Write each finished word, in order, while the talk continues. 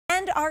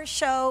end our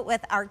show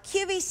with our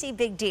QVC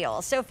big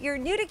deal. So if you're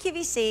new to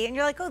QVC and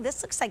you're like, oh,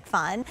 this looks like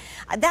fun,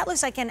 that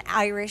looks like an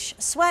Irish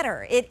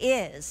sweater. It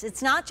is.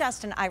 It's not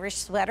just an Irish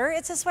sweater.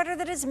 It's a sweater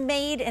that is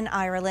made in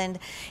Ireland.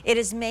 It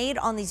is made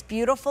on these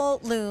beautiful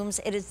looms.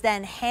 It is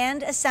then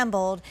hand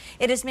assembled.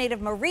 It is made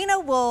of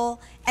merino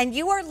wool, and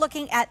you are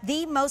looking at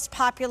the most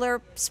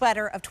popular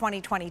sweater of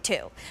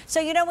 2022. So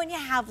you know when you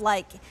have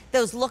like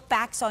those look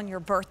backs on your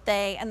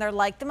birthday and they're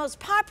like, the most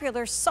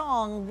popular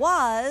song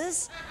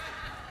was,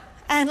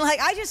 and like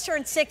I just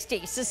turned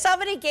 60, so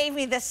somebody gave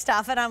me this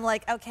stuff and I'm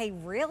like, okay,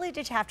 really,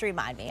 did you have to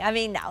remind me? I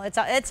mean, no,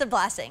 it's a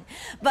blessing.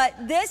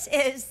 But this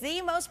is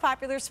the most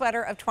popular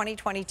sweater of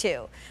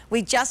 2022.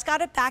 We just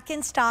got it back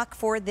in stock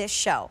for this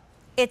show.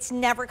 It's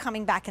never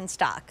coming back in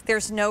stock.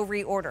 There's no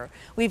reorder.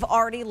 We've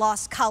already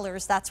lost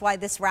colors. That's why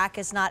this rack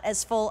is not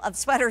as full of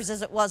sweaters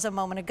as it was a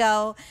moment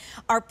ago.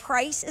 Our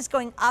price is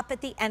going up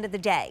at the end of the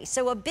day.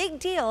 So a big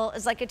deal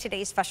is like a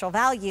today's special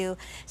value.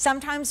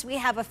 Sometimes we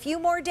have a few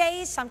more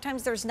days.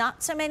 Sometimes there's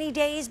not so many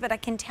days, but I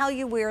can tell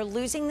you we're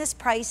losing this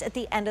price at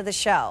the end of the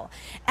show.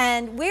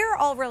 And we're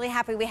all really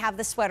happy we have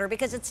the sweater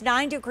because it's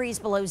 9 degrees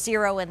below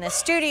zero in this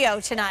studio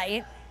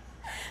tonight.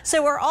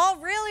 So we're all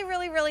really,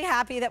 really, really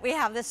happy that we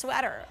have this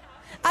sweater.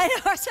 I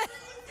know.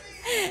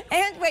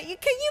 And wait,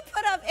 can you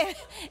put up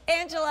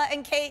Angela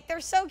and Kate? They're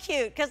so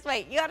cute. Because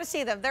wait, you got to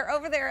see them. They're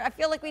over there. I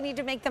feel like we need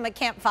to make them a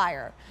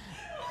campfire.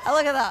 Oh,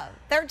 look at them.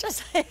 They're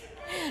just,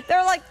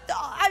 they're like,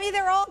 I mean,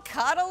 they're all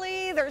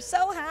cuddly. They're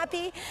so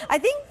happy. I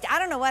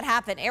don't know what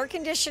happened. Air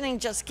conditioning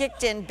just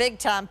kicked in big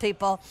time,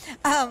 people.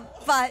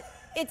 But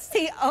it's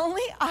the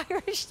only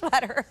Irish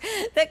sweater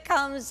that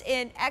comes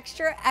in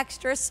extra,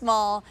 extra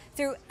small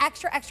through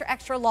extra, extra,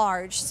 extra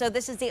large. So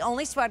this is the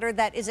only sweater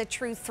that is a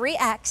true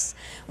 3X.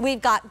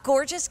 We've got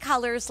gorgeous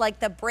colors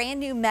like the brand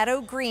new meadow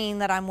green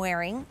that I'm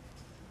wearing.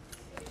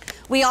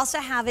 We also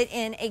have it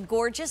in a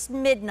gorgeous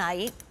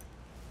midnight.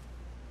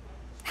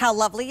 How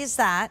lovely is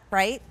that,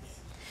 right?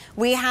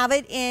 We have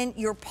it in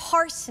your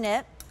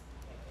parsnip,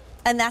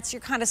 and that's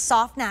your kind of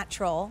soft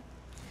natural.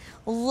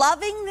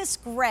 Loving this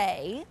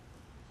gray.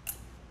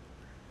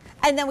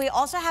 And then we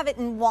also have it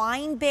in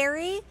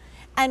wineberry,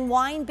 and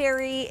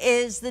wineberry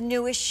is the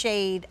newest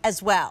shade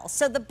as well.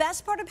 So the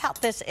best part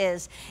about this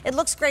is it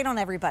looks great on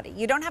everybody.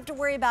 You don't have to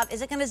worry about,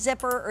 is it gonna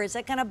zipper or is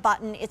it gonna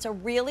button? It's a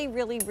really,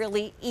 really,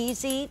 really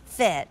easy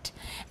fit.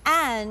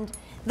 And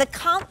the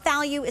comp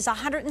value is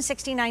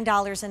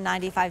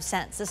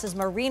 $169.95. This is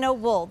merino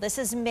wool. This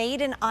is made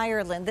in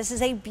Ireland. This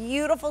is a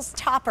beautiful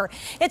topper.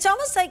 It's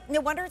almost like,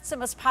 no wonder it's the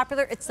most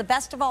popular. It's the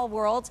best of all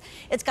worlds.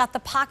 It's got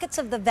the pockets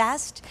of the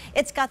vest.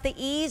 It's got the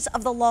ease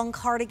of the long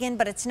cardigan,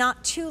 but it's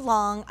not too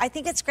long. I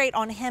think it's great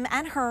on him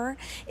and her.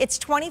 It's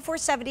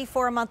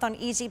 $24.74 a month on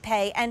Easy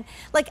Pay. And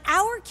like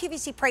our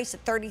QVC price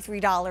at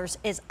 $33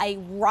 is a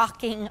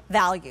rocking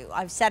value.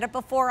 I've said it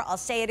before. I'll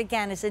say it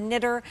again. As a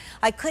knitter,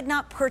 I could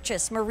not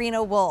purchase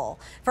merino wool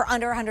for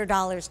under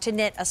 $100 to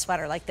knit a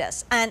sweater like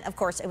this. And of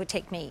course it would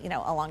take me, you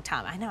know, a long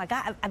time. I know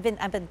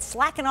I've been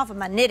slacking off of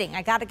my knitting.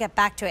 I got to get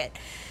back to it.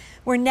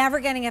 We're never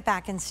getting it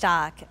back in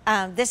stock.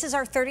 This is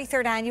our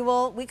 33rd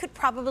annual. We could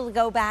probably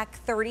go back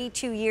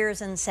 32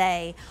 years and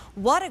say,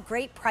 what a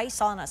great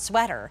price on a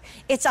sweater.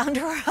 It's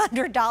under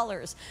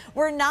 $100.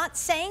 We're not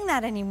saying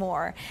that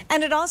anymore.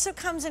 And it also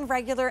comes in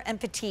regular and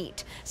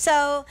petite.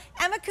 So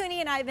Emma Cooney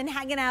and I have been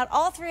hanging out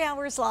all 3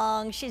 hours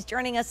long. She's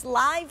joining us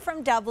live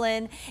from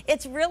Dublin.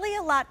 It's really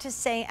a lot to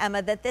say,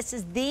 Emma, that this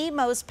is the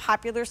most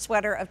popular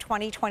sweater of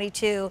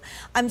 2022.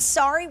 I'm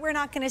sorry we're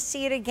not going to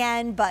see it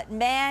again, but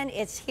man,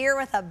 it's here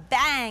with a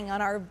bang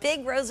on our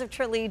big Rose of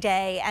Tralee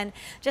day, and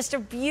just a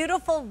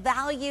beautiful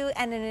value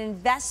and an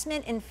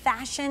investment in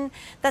fashion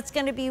that's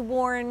going to be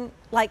worn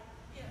like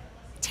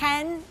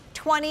 10,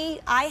 20.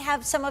 I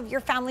have some of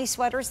your family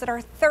sweaters that are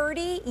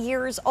 30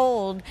 years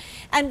old,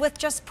 and with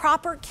just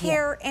proper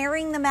care,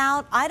 airing them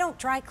out. I don't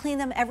dry clean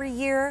them every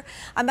year.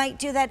 I might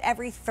do that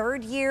every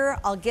 3rd year.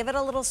 I'll give it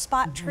a little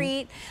spot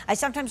treat. I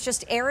sometimes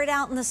just air it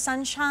out in the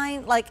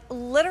sunshine. Like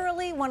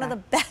literally one of the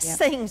best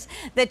things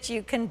that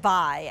you can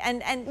buy.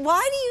 And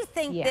why do you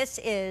think this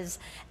is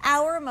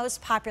our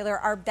most popular,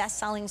 our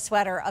best-selling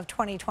sweater of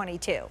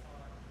 2022?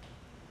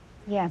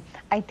 Yeah,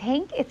 I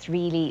think it's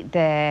really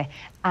the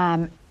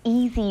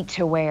easy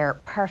to wear,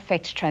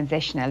 perfect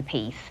transitional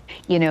piece.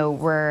 You know,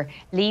 we're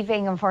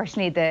leaving,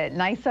 unfortunately, the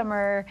nice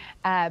summer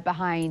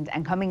behind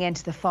and coming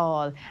into the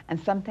fall,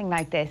 and something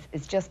like this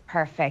is just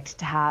perfect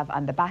to have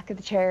on the back of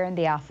the chair in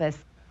the office,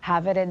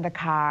 have it in the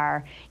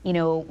car. You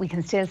know, we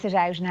can still sit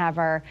out and have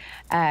our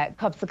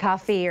cups of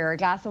coffee or a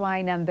glass of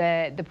wine on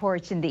the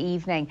porch in the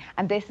evening,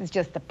 and this is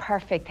just the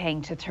perfect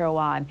thing to throw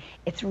on.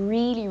 It's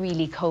really,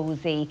 really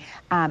cozy,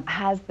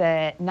 has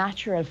the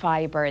natural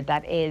fibre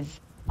that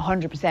is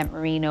 100%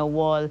 merino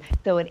wool,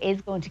 so it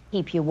is going to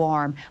keep you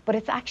warm, but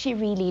it's actually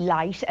really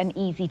light and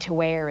easy to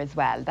wear as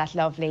well. That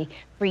lovely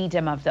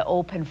freedom of the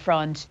open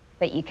front,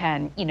 that you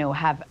can, you know,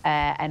 have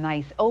a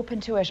nice open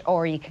to it,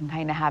 or you can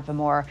kind of have a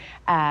more,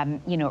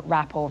 you know,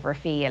 wrap over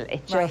feel.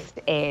 It just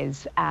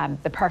is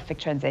the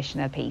perfect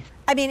transitional piece.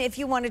 I mean, if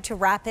you wanted to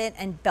wrap it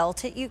and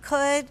belt it, you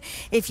could.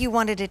 If you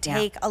wanted to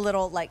take a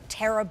little like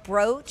Tara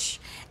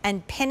brooch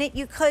and pin it,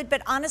 you could.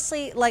 But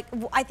honestly, like,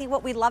 I think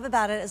what we love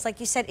about it is,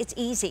 like you said, it's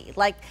easy.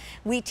 Like,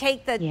 we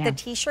take the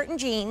t-shirt and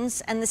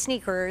jeans and the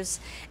sneakers,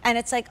 and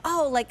it's like,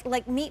 oh,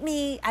 like meet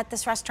me at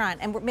this restaurant,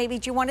 and maybe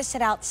do you want to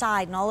sit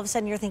outside? And all of a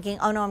sudden you're thinking,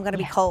 oh no, I'm going to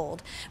be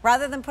cold.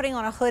 Rather than putting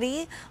on a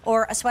hoodie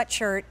or a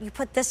sweatshirt, you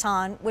put this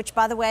on, which,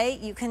 by the way,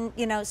 you can,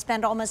 you know,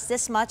 spend almost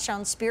this much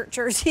on Spirit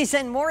jerseys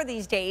and more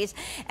these days,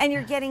 and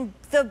you're getting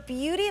the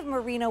beauty of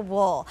merino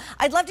wool.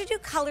 I'd love to do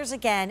colors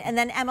again, and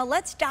then Emma,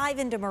 let's dive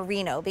into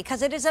merino,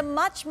 because it is a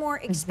much more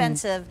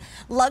expensive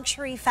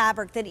luxury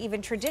fabric than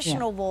even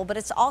traditional wool, but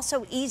it's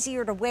also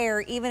easier to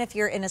wear even if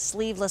you're in a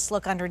sleeveless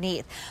look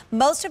underneath.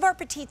 Most of our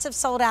petites have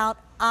sold out.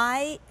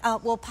 I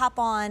will pop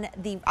on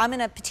I'm in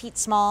a petite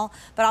small,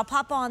 but I'll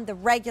pop on the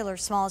regular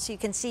small so you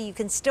can see you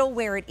can still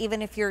wear it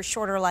even if you're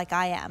shorter like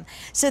I am.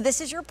 So this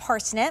is your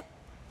parsnip,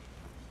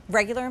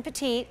 regular and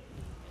petite.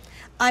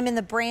 I'm in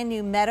the brand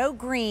new meadow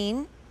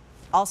green,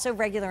 also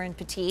regular and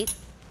petite.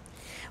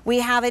 We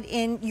have it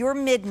in your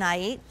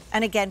midnight.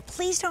 And again,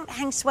 please don't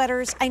hang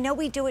sweaters. I know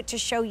we do it to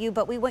show you,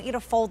 but we want you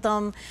to fold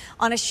them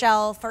on a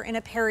shelf or in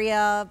a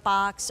Peria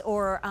box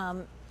or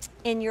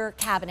in your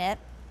cabinet.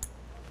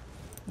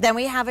 Then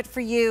we have it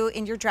for you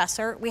in your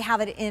dresser. We have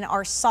it in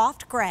our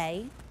soft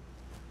gray.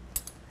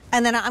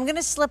 And then I'm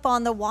gonna slip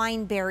on the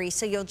wine berry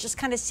so you'll just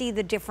kind of see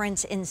the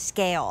difference in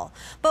scale.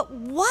 But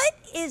what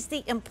is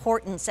the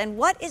importance and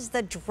what is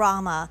the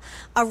drama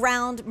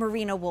around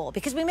merino wool?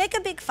 Because we make a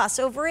big fuss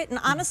over it, and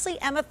honestly,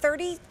 Emma,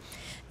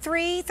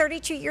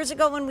 32 years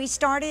ago when we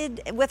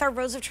started with our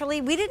Rose of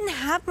Tralee, we didn't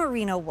have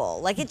merino wool.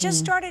 Like, it just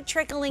started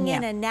trickling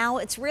in, and now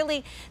it's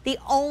really the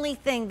only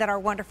thing that our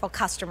wonderful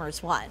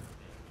customers want.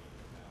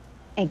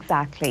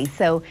 Exactly.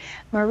 So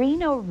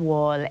merino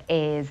wool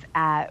is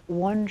a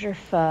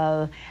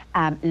wonderful,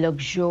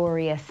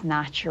 luxurious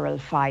natural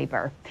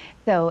fibre.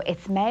 So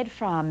it's made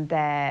from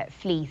the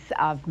fleece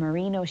of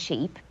merino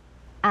sheep.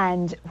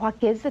 And what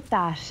gives it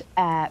that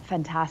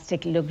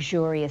fantastic,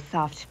 luxurious,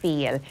 soft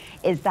feel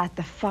is that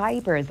the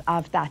fibres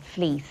of that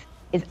fleece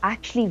is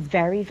actually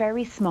very,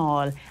 very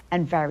small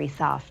and very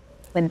soft.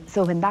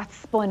 So when that's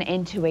spun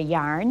into a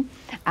yarn,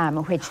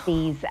 which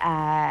these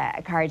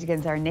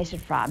cardigans are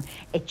knitted from,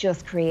 it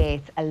just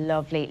creates a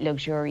lovely,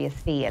 luxurious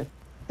feel.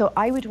 So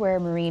I would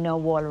wear merino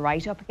wool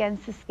right up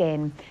against the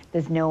skin.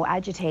 There's no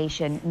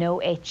agitation,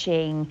 no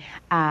itching.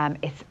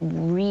 It's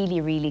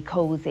really, really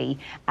cozy.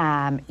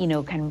 You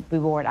know, can be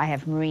worn. I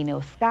have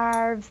merino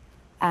scarves.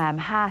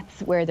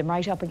 Hats, wear them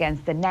right up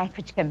against the neck,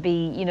 which can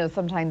be, you know,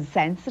 sometimes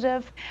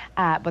sensitive,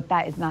 but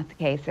that is not the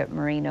case with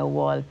merino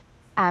wool.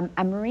 And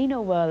merino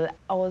wool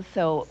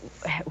also,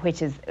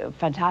 which is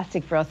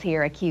fantastic for us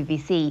here at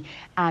QVC,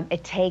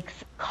 it takes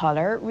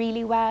colour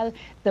really well.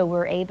 So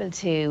we're able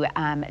to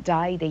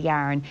dye the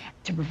yarn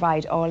to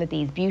provide all of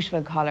these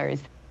beautiful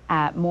colours,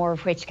 more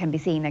of which can be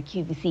seen at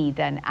QVC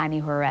than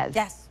anywhere else.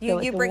 Yes,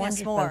 you bring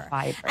us more.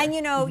 Fibre. And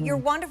you know, your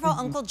wonderful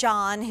Uncle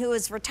John, who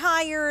is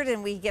retired,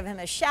 and we give him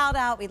a shout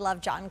out. We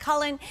love John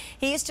Cullen.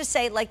 He used to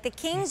say, like, the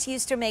kings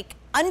used to make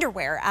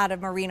underwear out of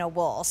merino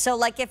wool. So,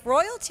 like, if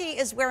royalty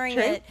is wearing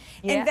it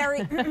in very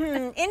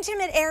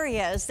intimate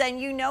areas, then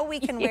you know we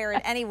can wear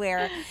it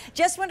anywhere.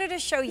 Just wanted to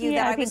show you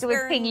that I think it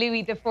was King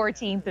Louis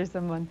XIV or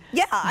someone.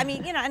 Yeah, I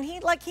mean, you know, and he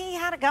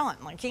had it going.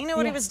 Like, he knew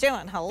what he was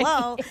doing.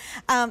 Hello.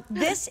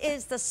 This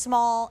is the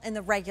small and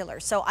the regular,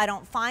 so I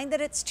don't find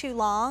that it's too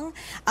long.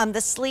 The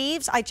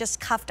sleeves I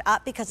just cuffed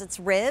up because it's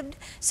ribbed.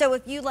 So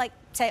if you like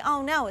say,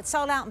 oh no, it's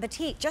sold out in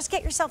petite, just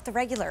get yourself the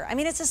regular. I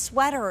mean, it's a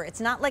sweater.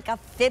 It's not like a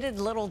fitted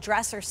little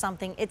dress or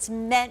something. It's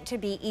meant to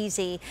be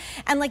easy.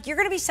 And like, you're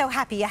gonna be so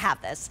happy you have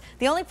this.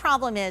 The only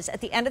problem is, at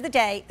the end of the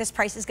day, this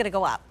price is gonna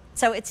go up.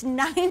 So it's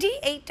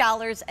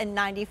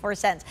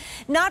 $98.94.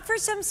 Not for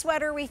some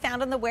sweater we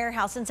found in the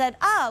warehouse and said,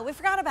 oh, we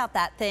forgot about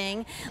that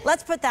thing.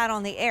 Let's put that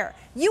on the air.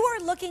 You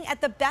are looking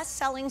at the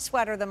best-selling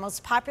sweater, the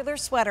most popular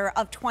sweater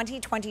of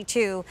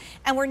 2022,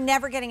 and we're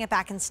never getting it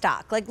back in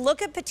stock. Like,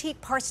 look at Petite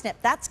Parsnip.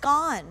 That's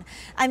gone.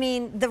 I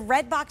mean, the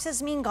red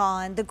boxes mean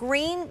gone. The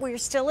green, we're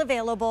still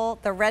available.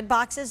 The red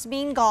boxes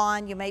mean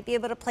gone. You might be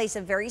able to place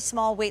a very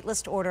small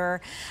waitlist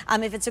order.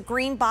 If it's a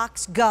green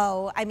box,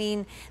 go. I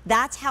mean,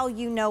 that's how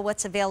you know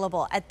what's available.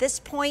 At this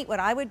point, what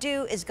I would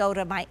do is go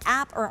to my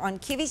app or on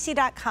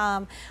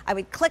QVC.com. I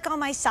would click on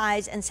my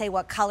size and say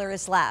what color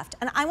is left.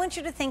 And I want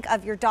you to think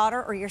of your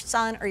daughter or your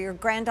son or your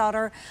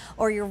granddaughter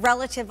or your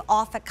relative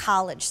off at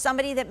college,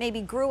 somebody that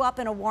maybe grew up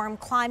in a warm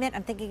climate.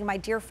 I'm thinking of my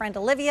dear friend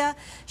Olivia.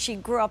 She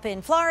grew up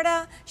in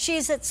Florida.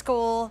 She's at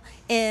school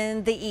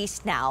in the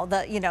East now,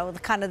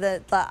 kind of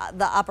the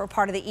upper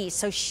part of the East.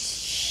 So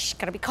shh,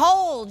 gonna be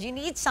cold. You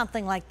need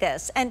something like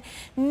this. And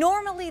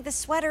normally the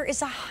sweater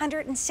is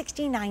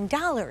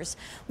 $169.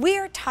 We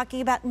are talking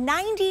about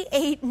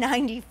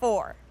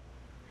 $98.94.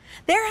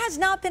 There has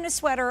not been a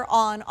sweater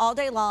on all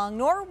day long,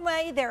 nor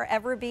may there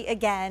ever be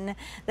again,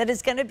 that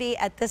is going to be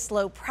at this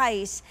low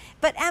price.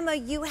 But Emma,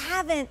 you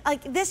haven't,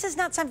 like, this is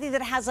not something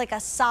that has like a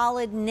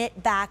solid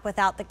knit back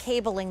without the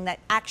cabling that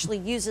actually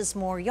uses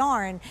more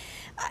yarn.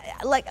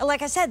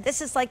 Like I said,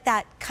 this is like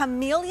that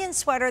chameleon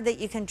sweater that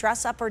you can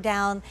dress up or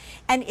down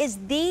and is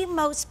the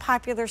most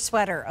popular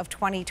sweater of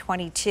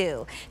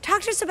 2022.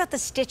 Talk to us about the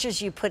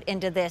stitches you put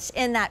into this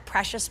in that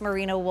precious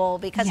merino wool,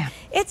 because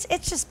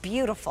it's just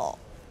beautiful.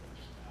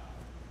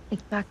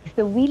 Exactly.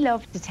 So we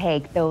love to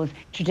take those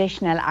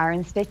traditional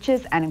Aran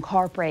stitches and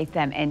incorporate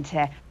them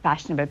into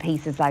fashionable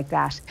pieces like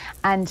that.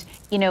 And,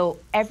 you know,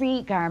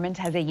 every garment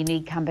has a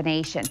unique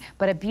combination,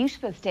 but a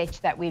beautiful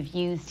stitch that we've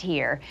used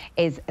here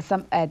is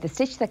the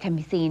stitch that can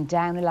be seen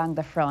down along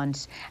the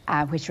front,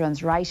 which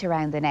runs right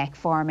around the neck,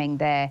 forming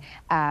the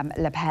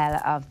lapel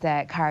of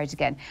the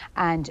cardigan.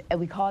 And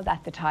we call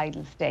that the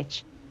tidal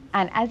stitch.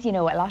 And as you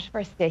know, a lot of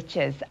our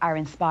stitches are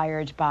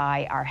inspired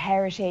by our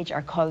heritage,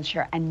 our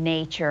culture and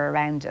nature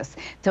around us.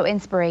 So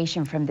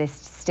inspiration from this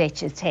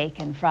stitch is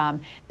taken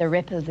from the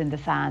ripples in the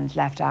sand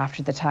left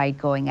after the tide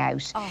going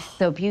out. Oh.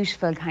 So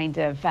beautiful kind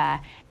of,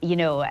 you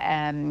know,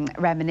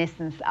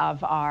 reminiscence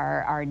of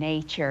our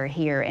nature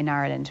here in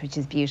Ireland, which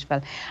is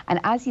beautiful. And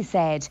as you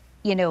said,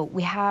 you know,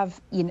 we have,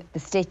 you know, the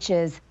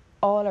stitches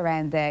all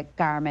around the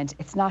garment.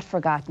 It's not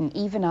forgotten,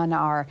 even on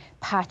our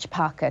patch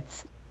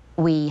pockets.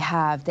 We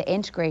have the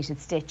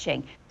integrated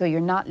stitching, so you're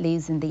not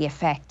losing the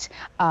effect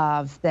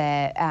of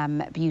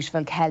the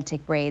beautiful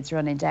Celtic braids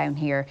running down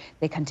here.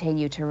 They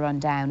continue to run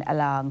down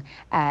along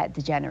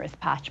the generous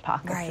patch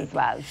pockets as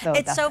well. So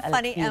it's so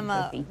funny,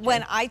 Emma, feature.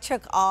 When I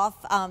took off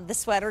the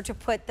sweater to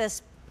put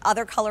this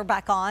other color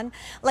back on,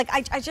 like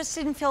I just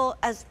didn't feel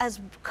as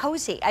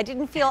cozy. I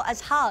didn't feel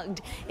as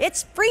hugged.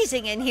 It's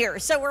freezing in here,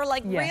 so we're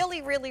like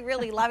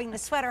really loving the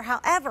sweater.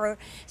 However,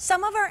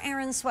 some of our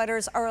Aran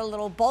sweaters are a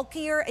little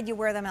bulkier and you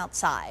wear them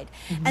outside.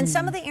 And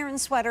some of the Aran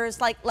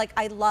sweaters, like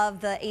I love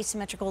the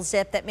asymmetrical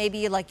zip that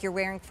maybe like you're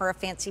wearing for a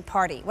fancy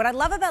party. What I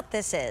love about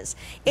this is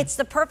it's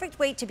the perfect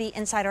weight to be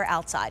inside or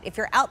outside. If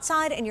you're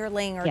outside and you're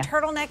laying your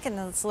turtleneck and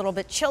it's a little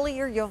bit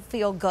chillier, you'll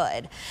feel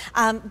good.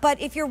 But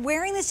if you're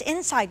wearing this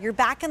inside, you're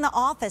back in the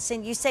office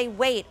and you say,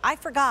 wait, I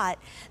forgot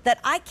that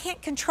I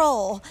can't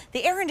control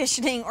the air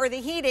conditioning or the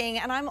heating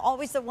and I'm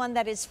always the one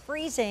that is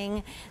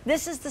freezing,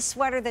 this is the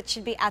sweater that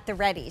should be at the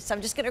ready. So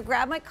I'm just going to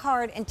grab my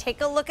card and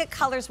take a look at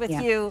colors with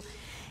you.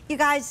 You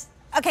guys,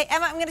 okay,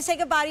 Emma, I'm going to say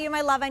goodbye to you,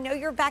 my love. I know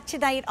you're back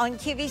tonight on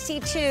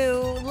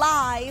QVC2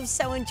 live,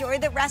 so enjoy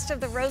the rest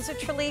of the Rose of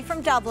Tralee from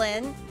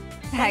Dublin.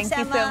 Thanks,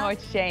 Emma. So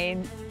much,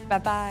 Jane.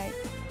 Bye-bye.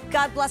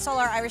 God bless all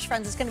our Irish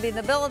friends. It's going to be in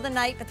the middle of the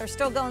night, but they're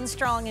still going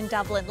strong in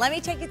Dublin. Let me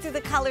take you through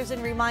the colors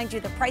and remind you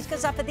the price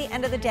goes up at the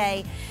end of the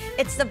day.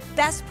 It's the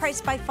best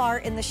price by far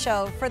in the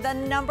show for the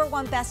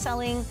 #1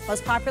 best-selling,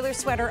 most popular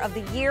sweater of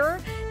the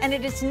year, and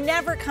it is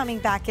never coming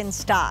back in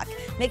stock.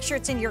 Make sure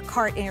it's in your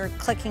cart and you're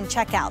clicking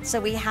checkout. So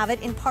we have it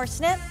in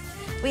parsnip.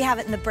 We have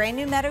it in the brand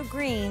new meadow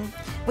green.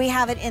 We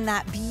have it in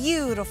that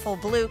beautiful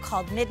blue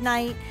called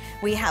Midnight.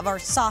 We have our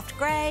soft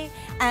gray,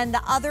 and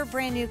the other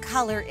brand new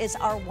color is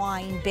our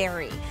wine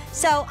berry.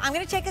 So I'm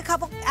gonna take a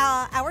couple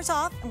hours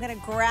off. I'm gonna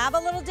grab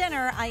a little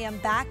dinner. I am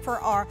back for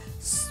our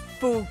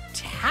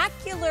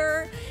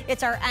spooktacular.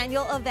 It's our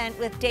annual event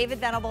with David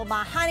Venable,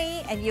 my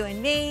honey, and you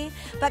and me.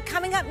 But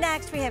coming up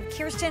next, we have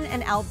Kirsten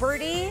and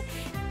Alberti.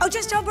 Oh,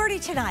 just Alberti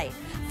tonight.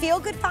 Feel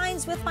Good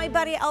Finds with my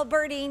buddy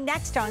Alberti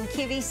next on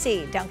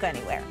QVC. Don't go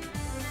anywhere.